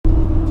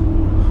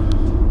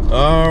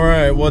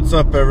Alright, what's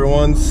up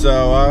everyone?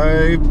 So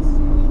I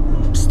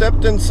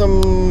stepped in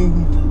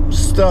some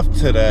stuff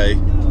today,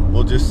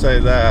 we'll just say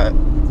that,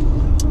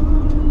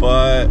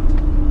 but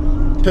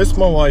pissed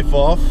my wife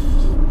off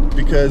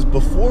because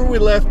before we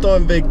left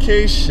on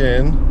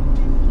vacation,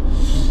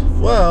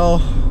 well,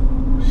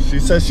 she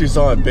says she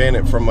saw it ban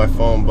it from my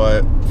phone,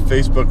 but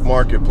Facebook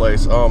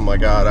Marketplace, oh my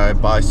god, I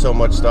buy so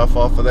much stuff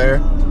off of there.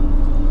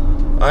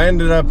 I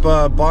ended up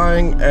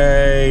buying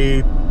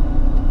a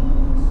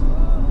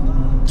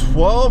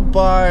 12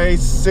 by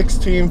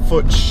 16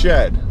 foot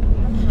shed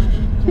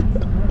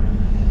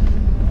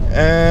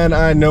and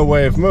I had no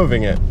way of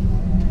moving it,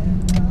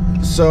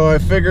 so I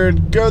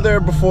figured go there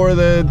before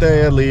the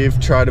day I leave,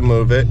 try to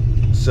move it.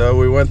 So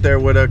we went there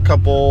with a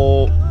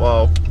couple,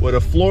 well, with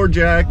a floor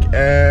jack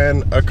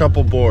and a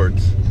couple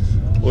boards.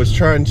 Was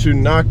trying to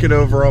knock it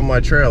over on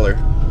my trailer.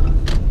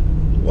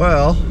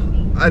 Well,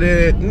 I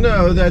didn't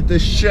know that the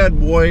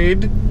shed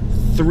weighed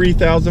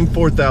 3,000,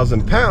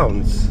 4,000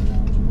 pounds.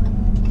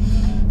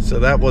 So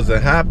that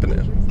wasn't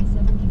happening.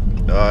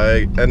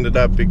 I ended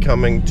up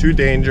becoming too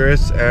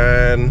dangerous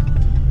and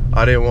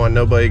I didn't want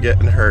nobody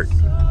getting hurt.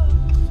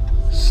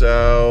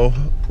 So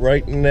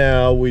right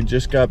now we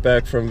just got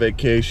back from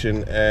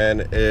vacation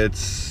and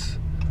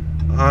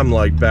I'm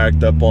like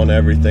backed up on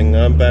everything.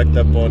 I'm backed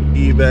up on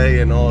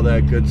eBay and all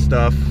that good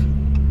stuff,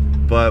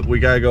 but we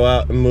gotta go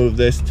out and move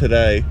this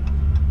today.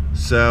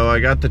 So I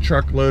got the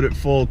truck loaded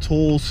full of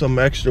tools, some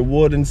extra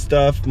wood and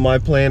stuff. My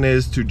plan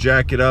is to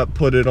jack it up,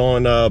 put it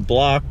on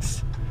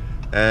blocks,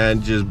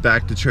 and just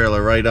back the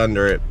trailer right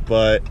under it.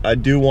 But I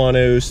do want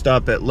to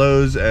stop at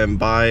Lowe's and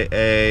buy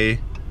a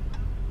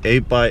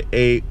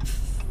 8x8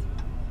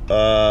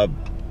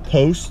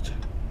 post,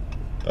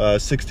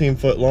 16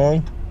 foot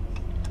long,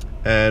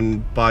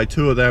 and buy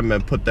 2 of them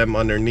and put them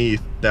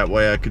underneath. That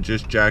way I could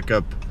just jack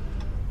up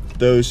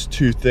those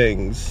 2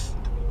 things.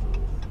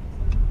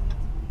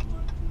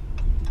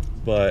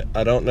 But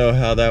I don't know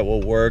how that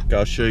will work.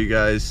 I'll show you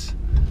guys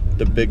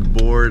the big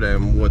board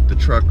and what the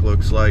truck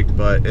looks like,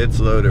 but it's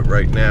loaded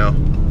right now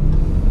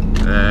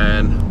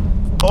and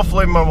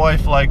hopefully my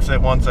wife likes it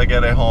once I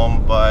get it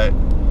home. But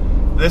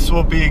this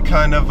will be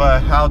kind of a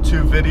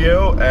how-to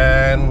video,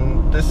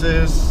 and this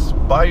is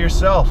by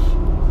yourself.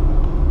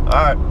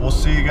 Alright, we'll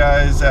see you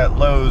guys at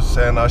Lowe's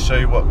and I'll show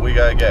you what we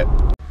gotta get.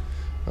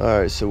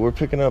 Alright, so we're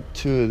picking up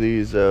 2 of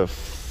these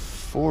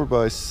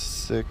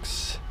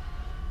 4x6.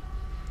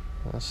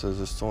 That says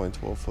it's only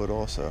 12 foot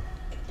also.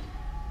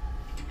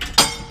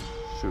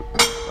 Shoot,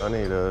 I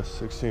need a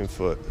 16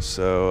 foot.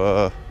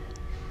 So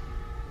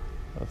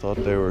I thought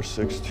they were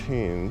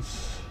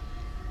 16s.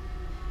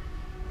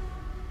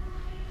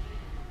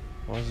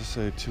 Why does it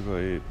say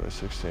 2x8 by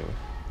 16?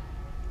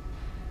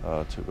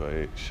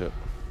 2x8, shit.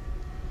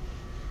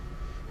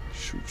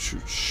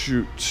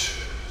 Shoot.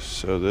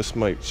 So this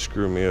might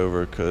screw me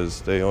over because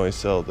they only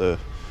sell the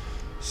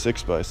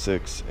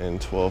 6x6 in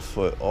 12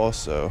 foot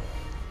also.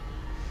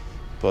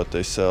 But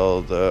they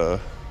sell the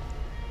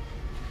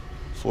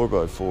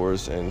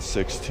 4x4s in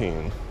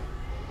 16.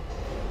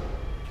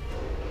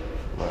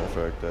 Matter of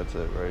fact, that's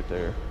it right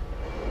there.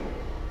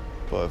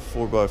 But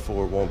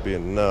 4x4 won't be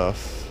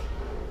enough.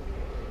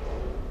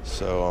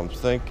 So I'm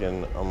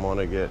thinking I'm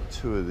gonna get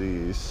 2 of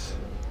these.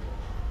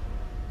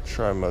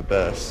 Try my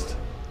best.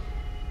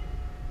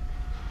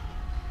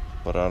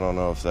 But I don't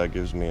know if that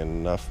gives me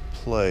enough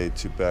play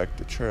to back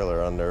the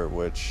trailer under,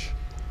 which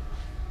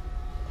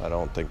I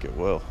don't think it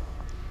will.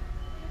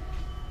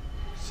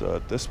 So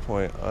at this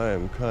point I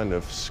am kind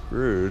of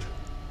screwed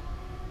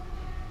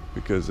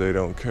because they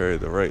don't carry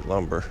the right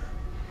lumber.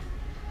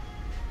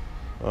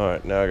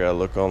 Alright, now I gotta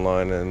look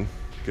online and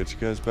get you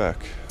guys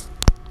back.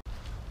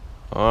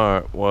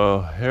 Alright,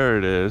 well, here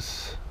it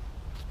is.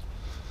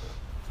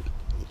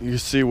 You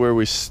see where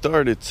we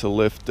started to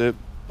lift it,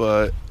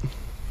 but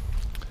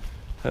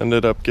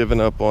ended up giving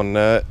up on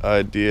that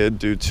idea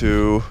due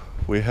to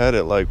we had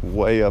it like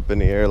way up in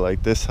the air,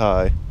 like this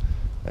high,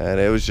 and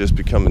it was just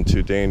becoming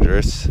too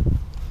dangerous.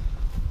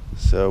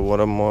 So what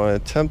I'm going to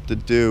attempt to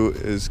do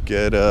is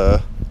get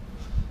the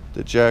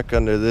jack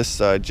under this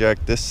side,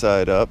 jack this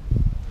side up,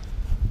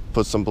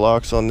 put some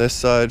blocks on this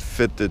side,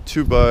 fit the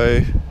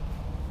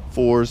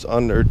 2x4s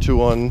under,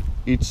 2 on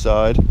each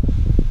side,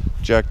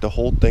 jack the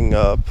whole thing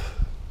up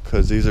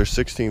because these are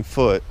 16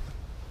 foot,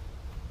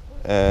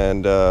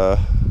 and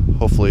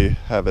hopefully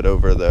have it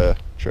over the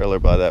trailer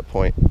by that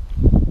point.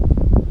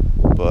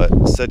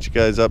 But set you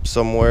guys up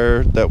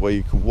somewhere that way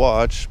you can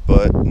watch,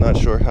 but not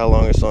sure how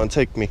long it's going to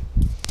take me.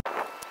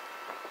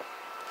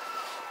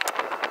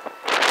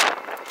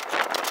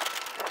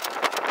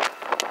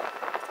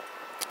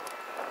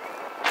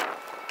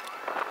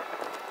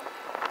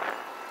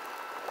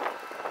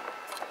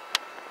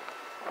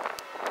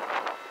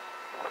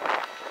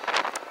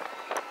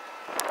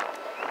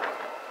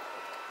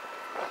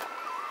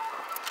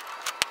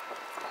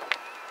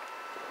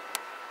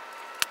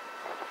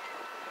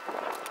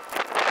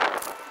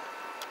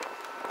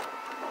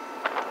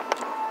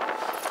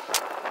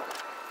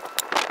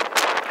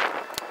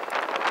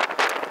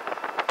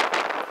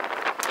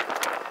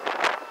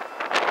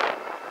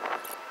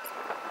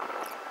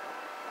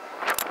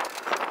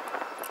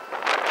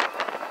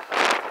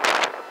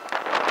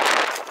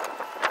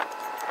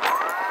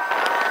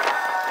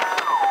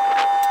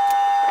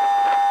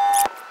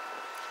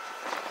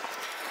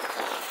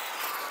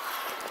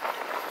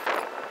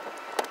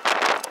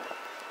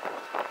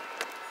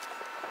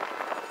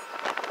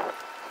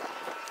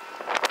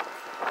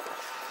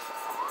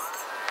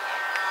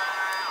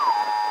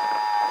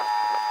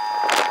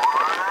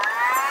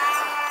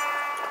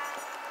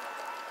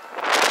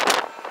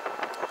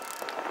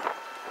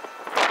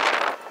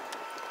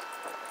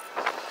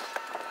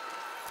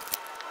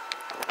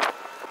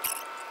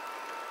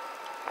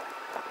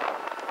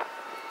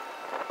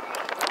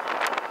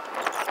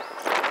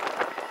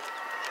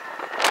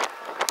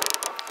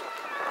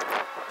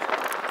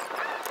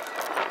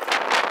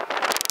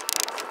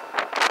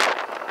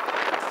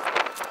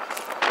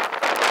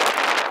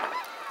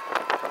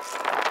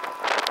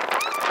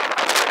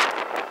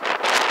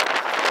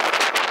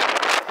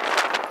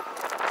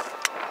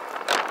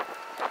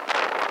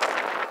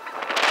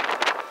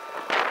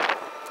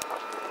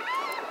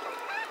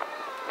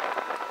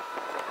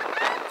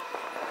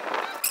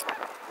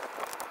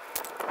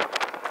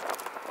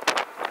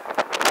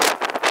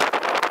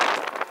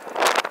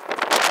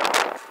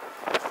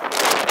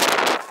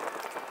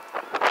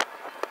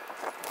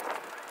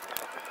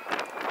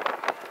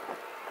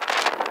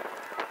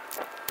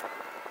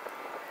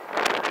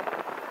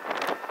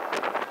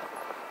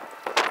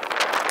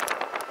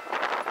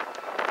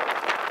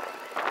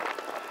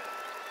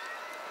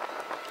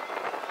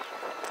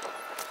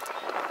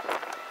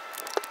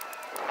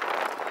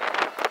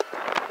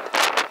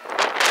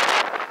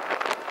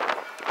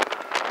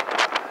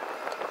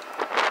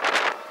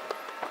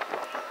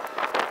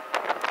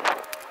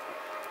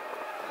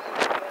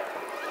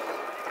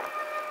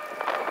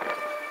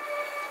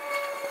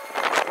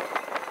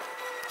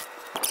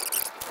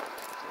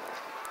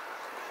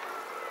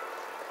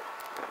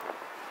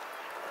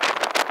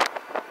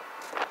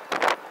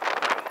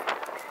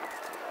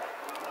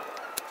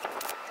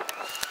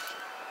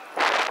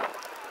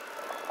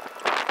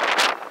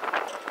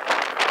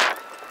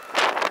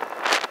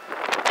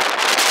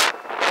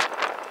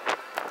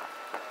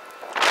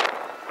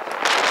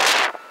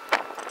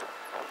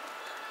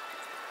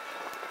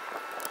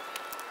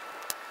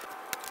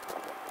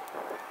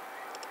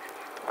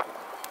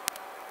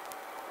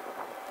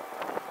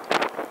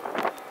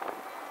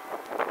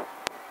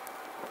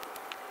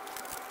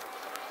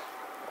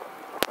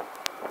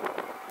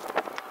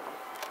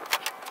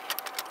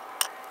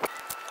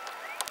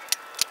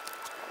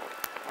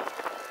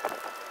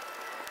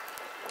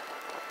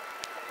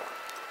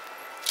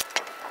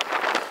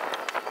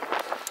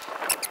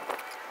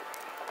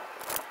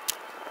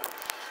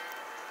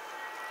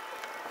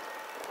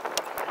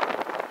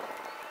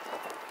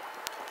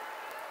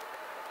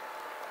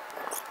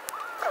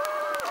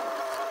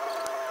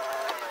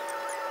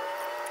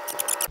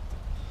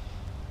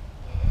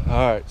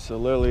 Alright, so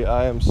literally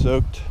I am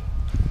soaked.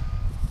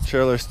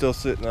 Trailer's still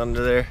sitting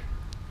under there.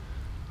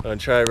 I'm gonna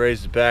try to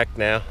raise the back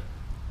now.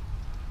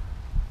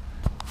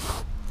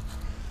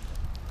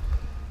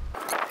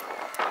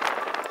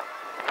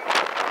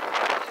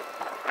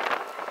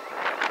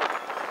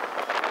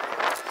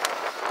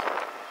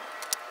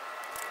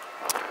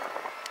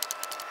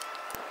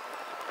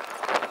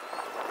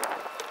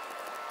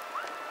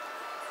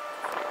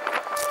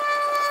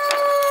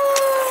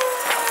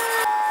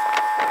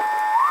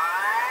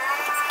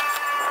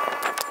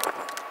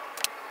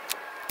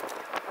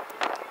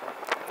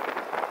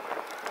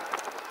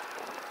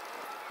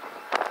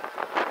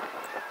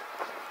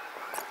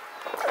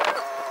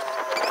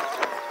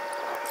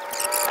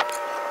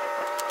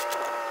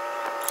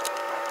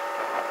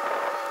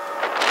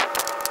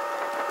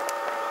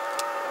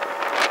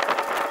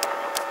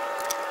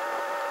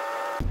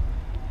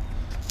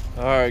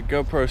 Alright,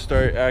 GoPro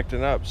started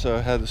acting up, so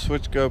I had to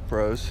switch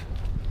GoPros.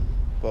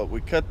 But we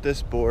cut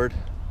this board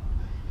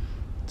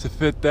to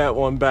fit that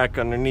one back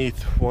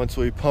underneath once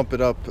we pump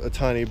it up a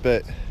tiny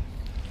bit.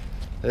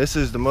 This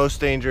is the most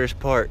dangerous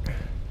part.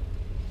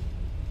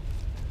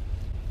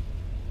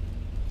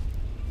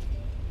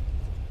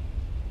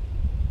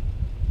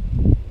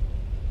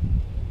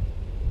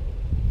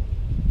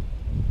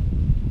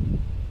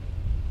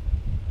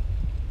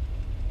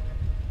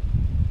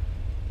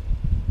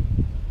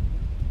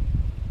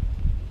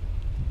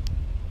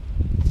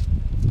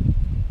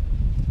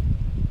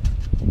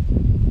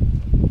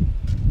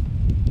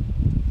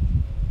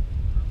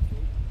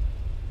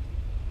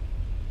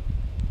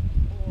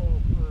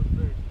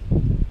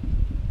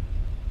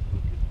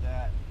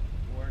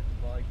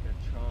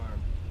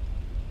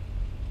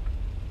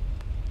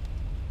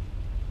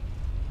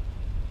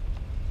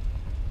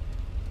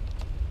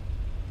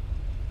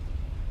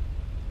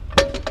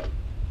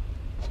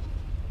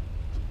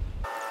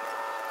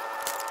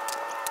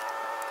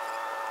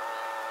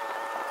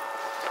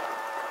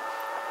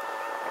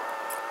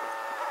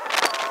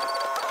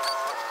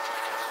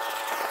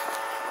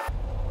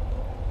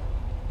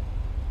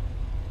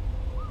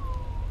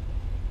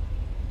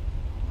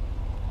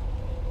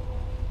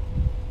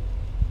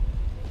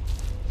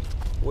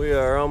 We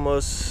are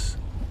almost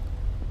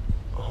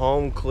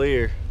home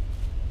clear.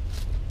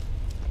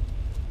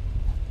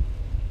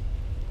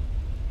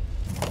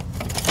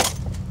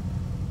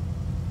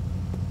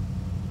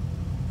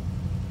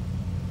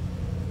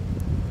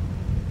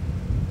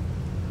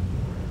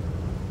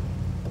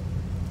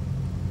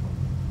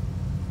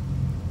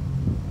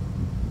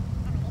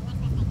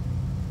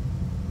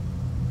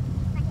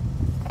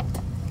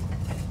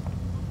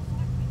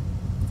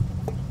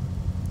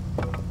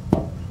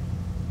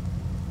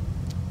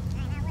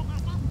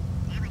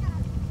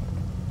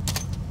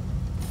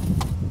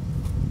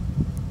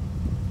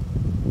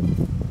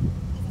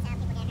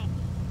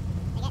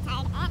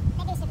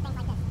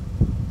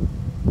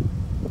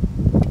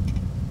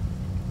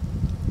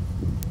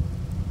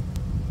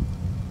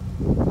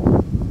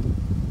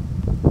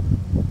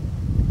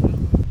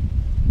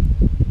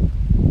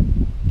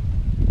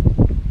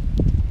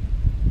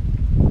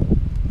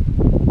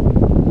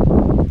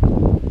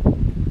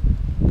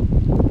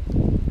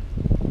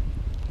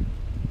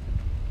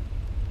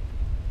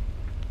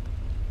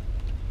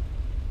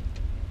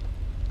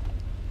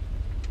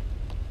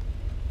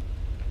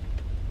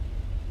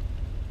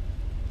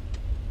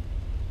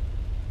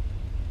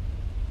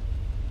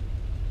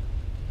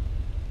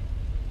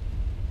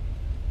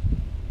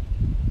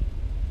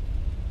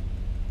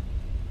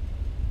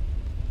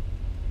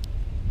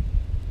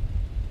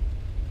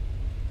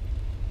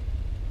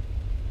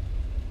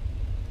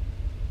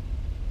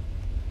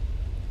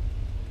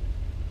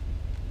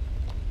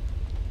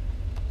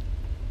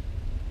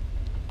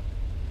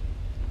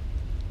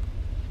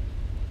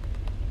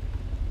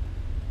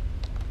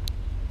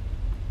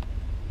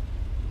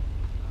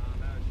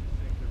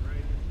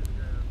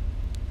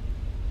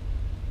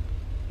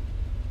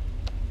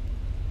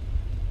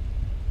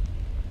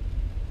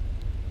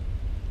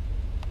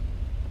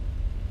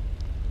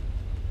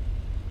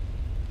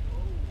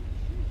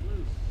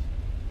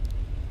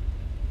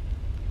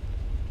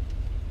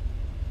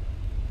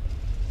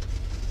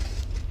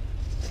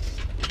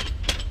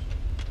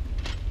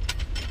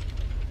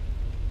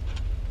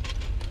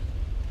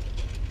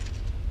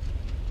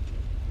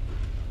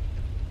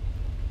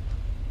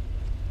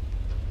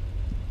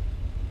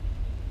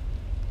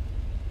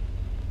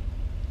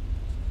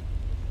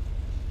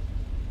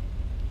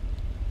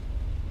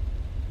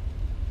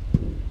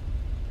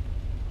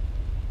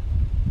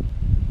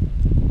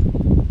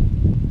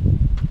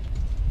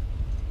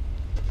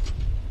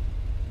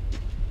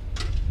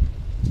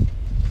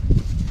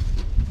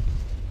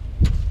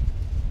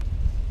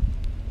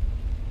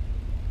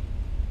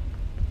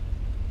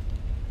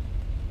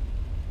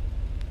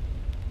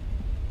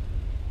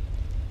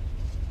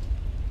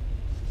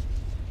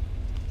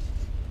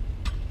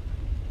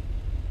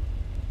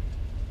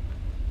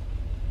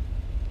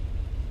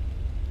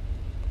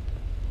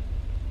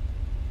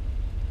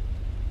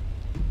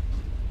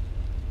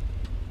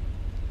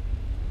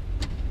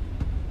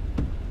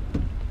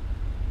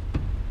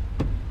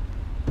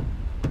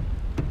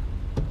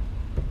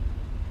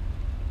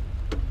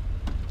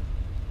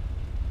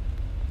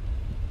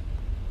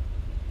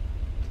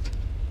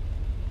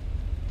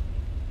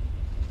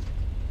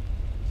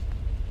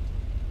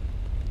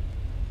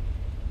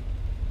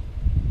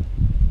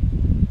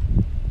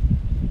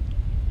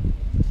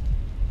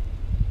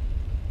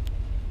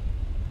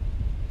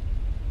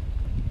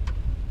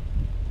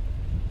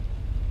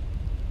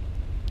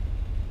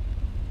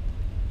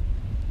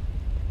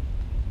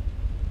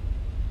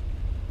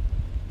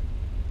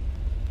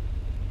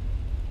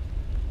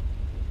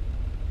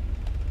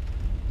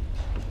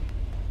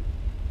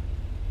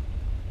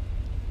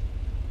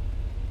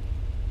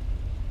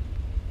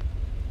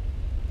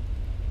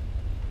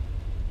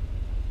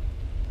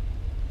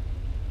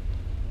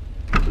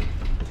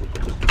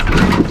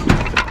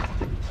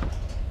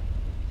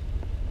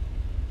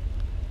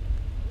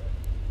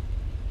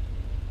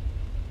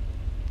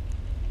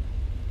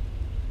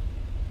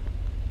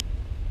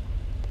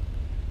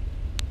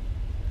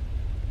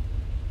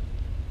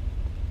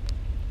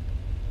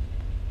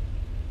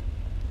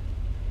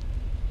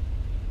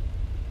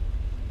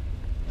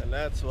 And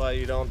that's why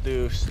you don't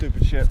do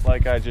stupid shit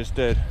like I just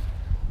did.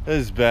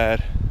 This is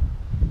bad.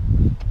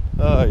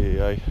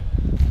 Ay.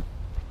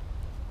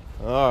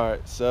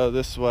 Alright, so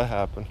this is what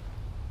happened.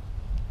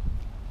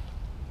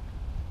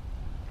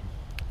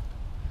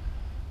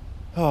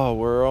 Oh,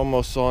 we're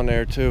almost on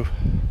there too.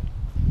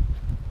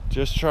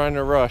 Just trying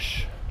to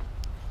rush.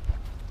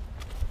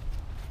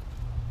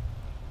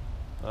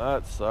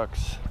 That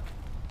sucks.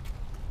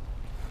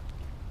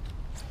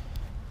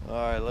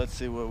 Alright, let's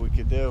see what we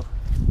could do.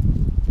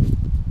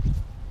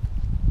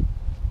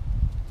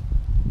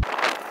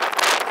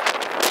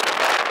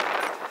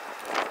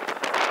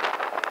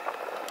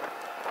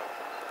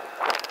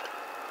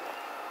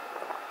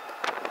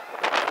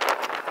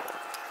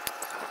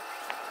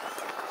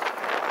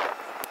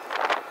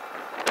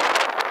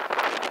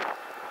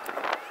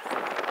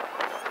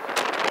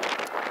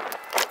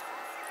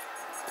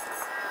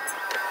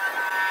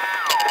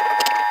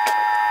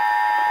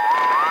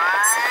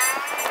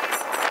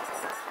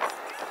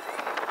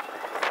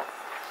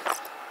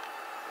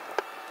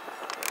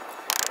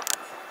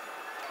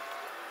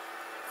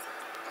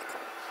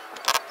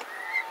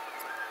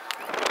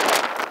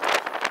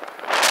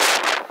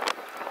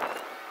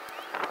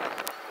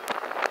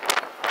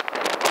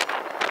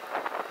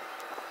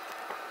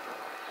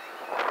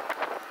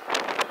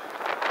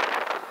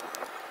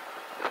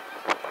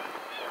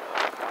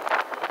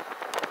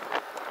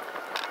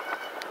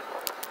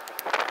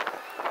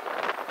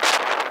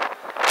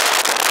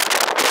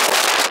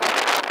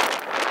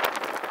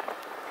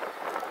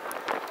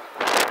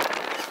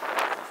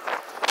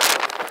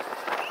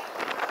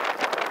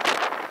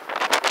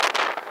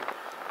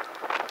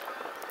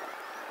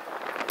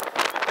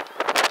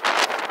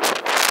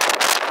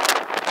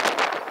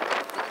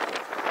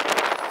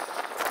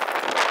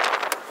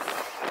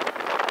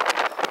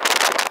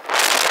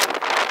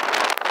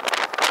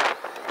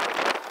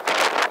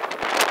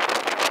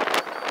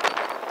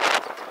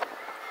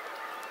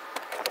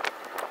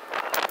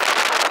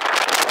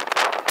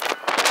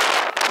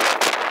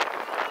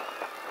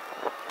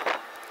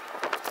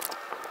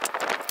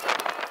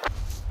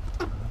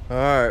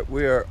 Alright,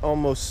 we are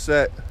almost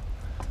set.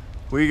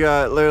 We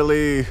got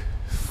literally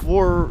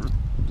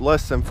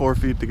less than 4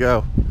 feet to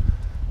go.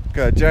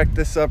 Gotta jack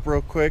this up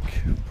real quick,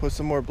 put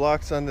some more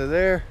blocks under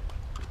there,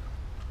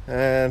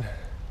 and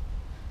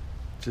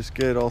just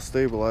get it all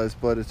stabilized.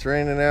 But it's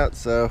raining out,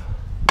 so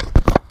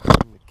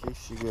in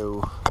case you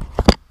go,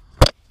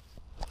 I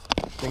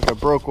think I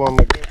broke one.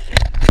 Too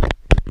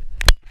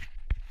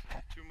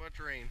much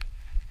rain.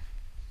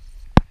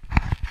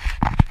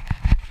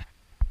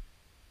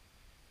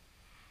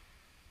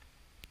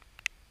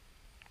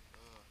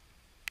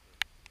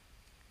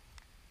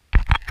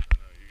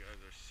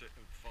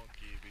 Sitting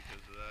funky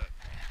because of that.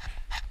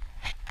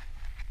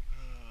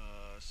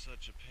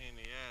 Such a pain in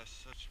the ass,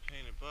 such a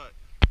pain in the butt.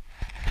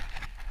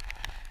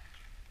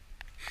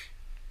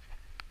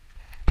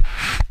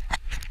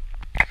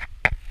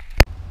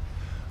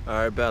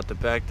 Alright, about to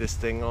back this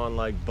thing on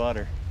like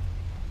butter.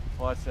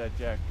 Watch that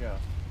jack go.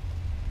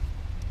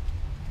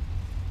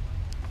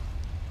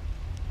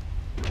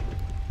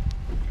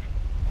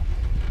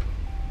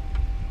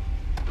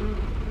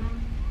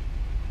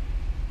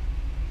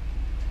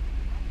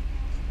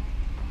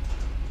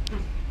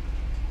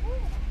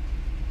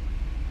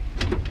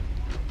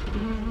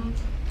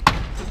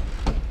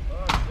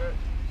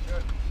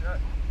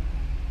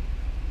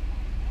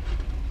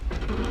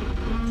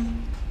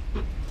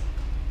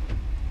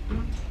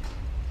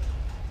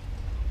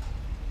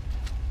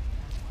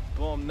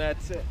 Boom,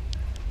 that's it.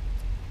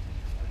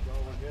 That's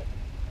all we're getting.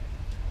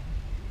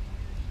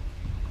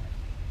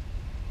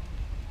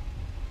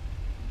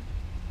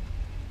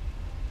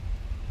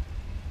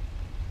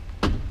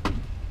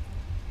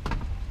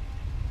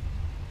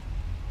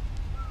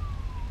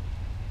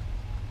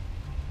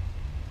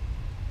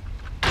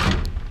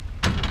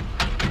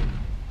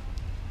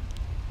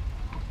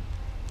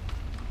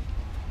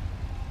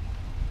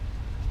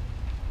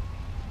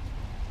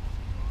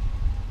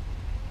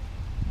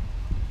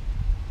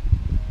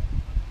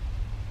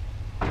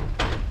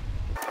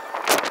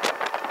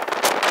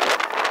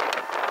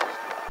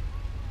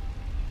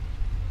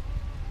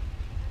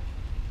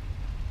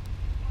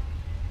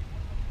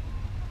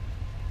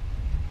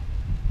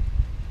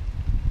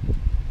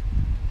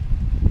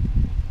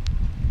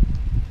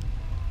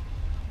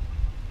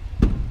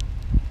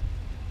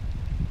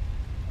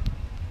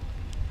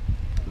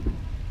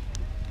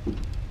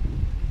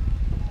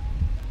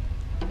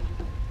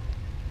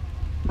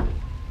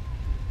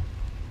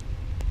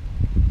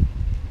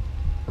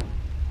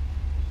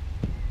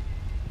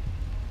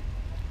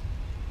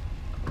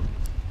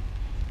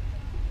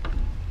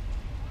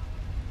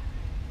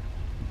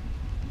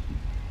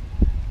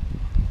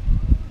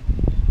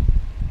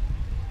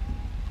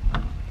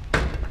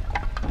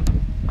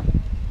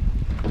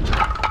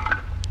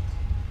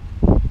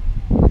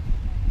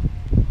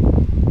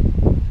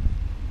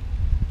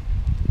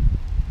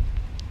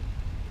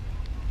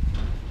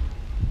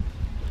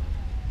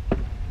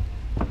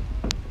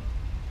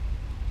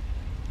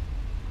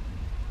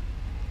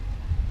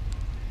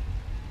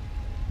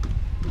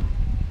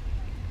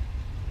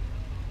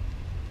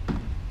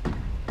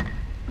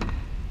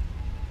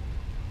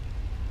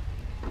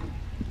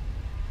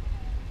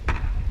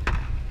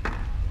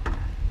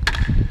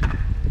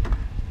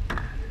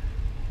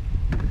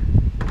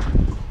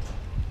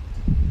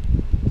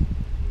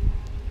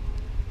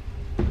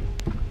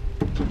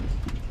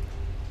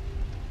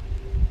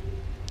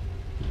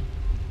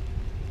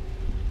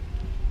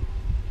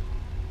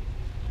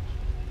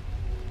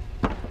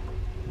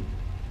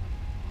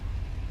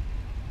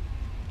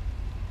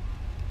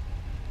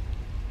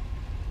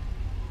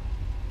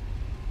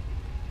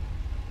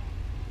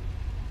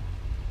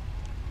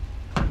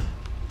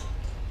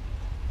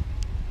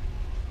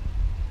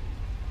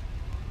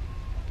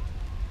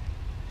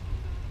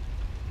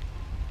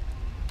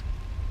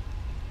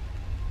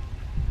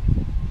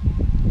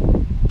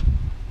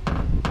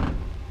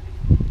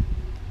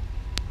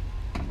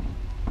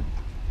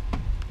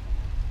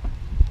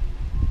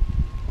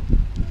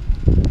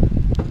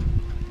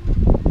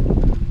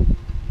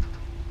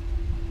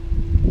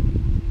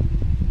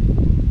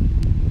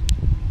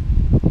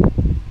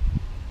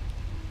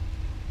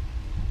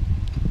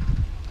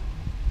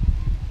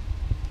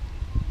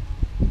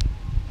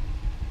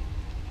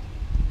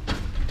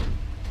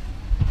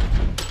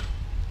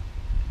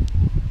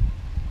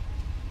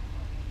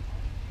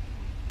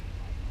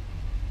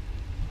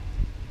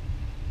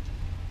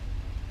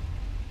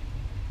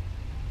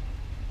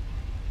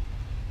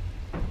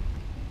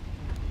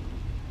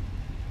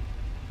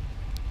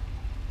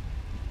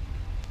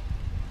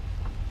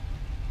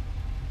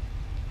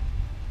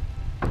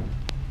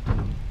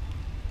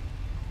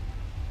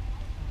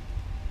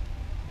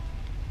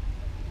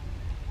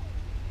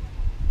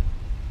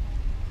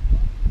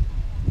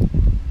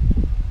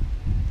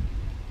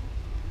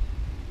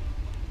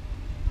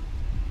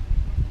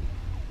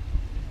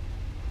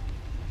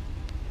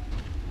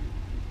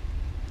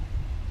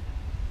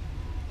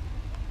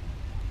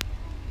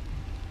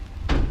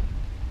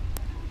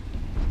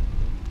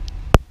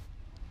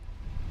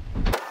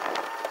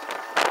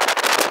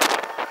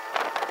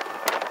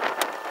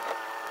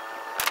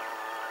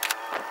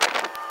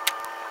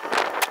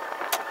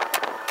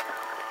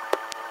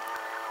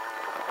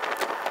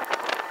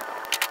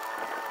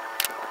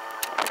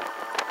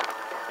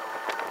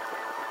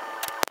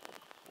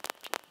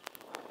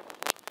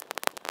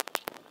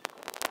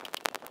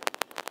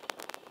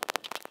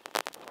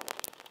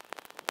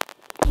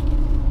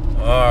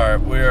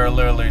 we are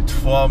literally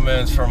 12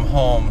 minutes from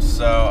home,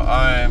 so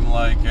I'm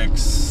like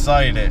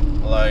excited.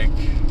 Like,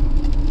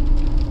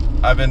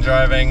 I've been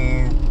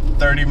driving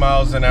 30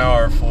 miles an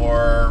hour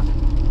for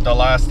the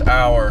last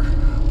hour,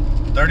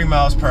 30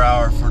 miles per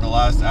hour for the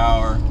last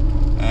hour,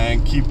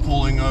 and keep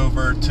pulling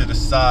over to the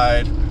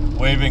side,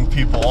 waving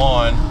people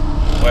on,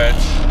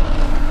 which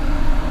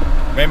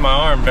made my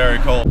arm very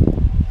cold.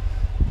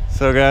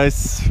 So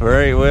guys,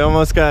 we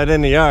almost got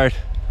in the yard.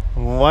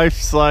 My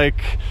wife's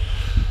like,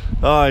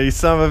 oh, you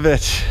son of a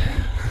bitch.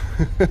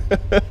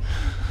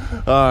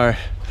 Alright,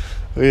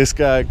 we just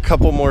got a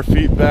couple more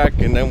feet back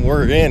and then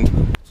we're in. I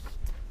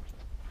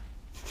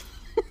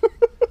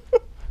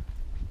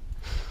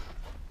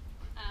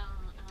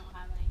don't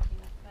have anything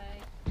to say.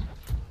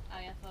 Oh,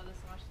 yeah, so I'll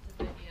just watch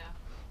the video.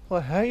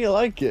 Well, how do you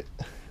like it?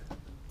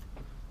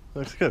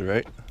 Looks good,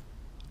 right?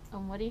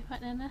 What are you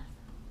putting in this?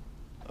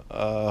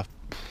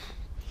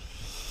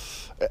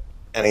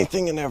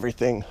 Anything and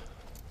everything.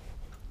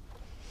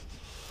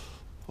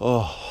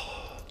 Oh,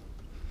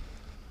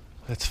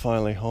 it's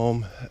finally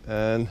home,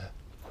 and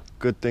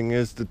good thing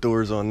is the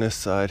door's on this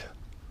side.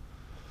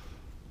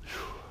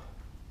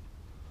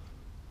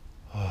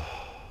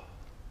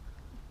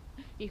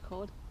 You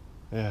cold?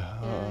 Yeah.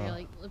 Yeah, your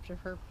like lips are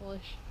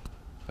purplish.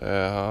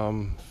 Yeah,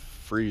 I'm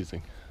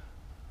freezing.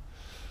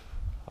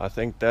 I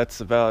think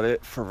that's about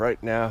it for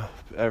right now,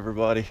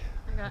 everybody.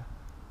 I got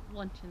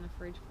lunch in the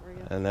fridge for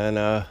you. And then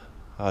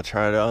I'll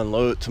try to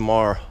unload it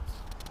tomorrow.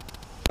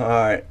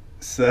 Alright,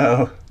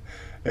 so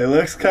it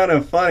looks kind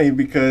of funny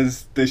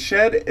because the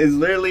shed is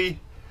literally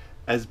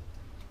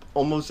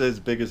almost as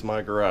big as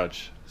my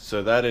garage.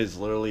 So that is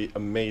literally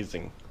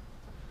amazing.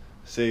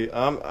 See,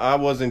 I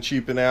wasn't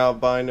cheaping out,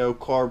 buying no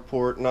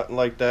carport, nothing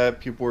like that.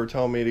 People were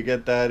telling me to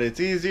get that. It's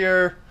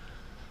easier.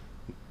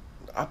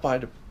 I buy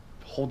the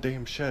whole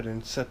damn shed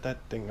and set that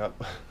thing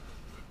up.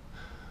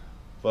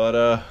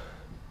 But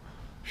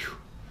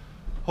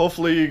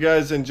hopefully you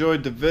guys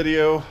enjoyed the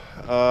video.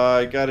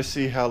 I gotta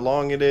see how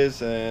long it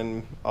is,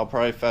 and I'll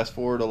probably fast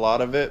forward a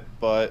lot of it,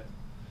 but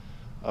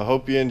I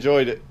hope you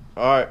enjoyed it.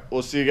 Alright,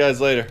 we'll see you guys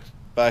later.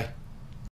 Bye.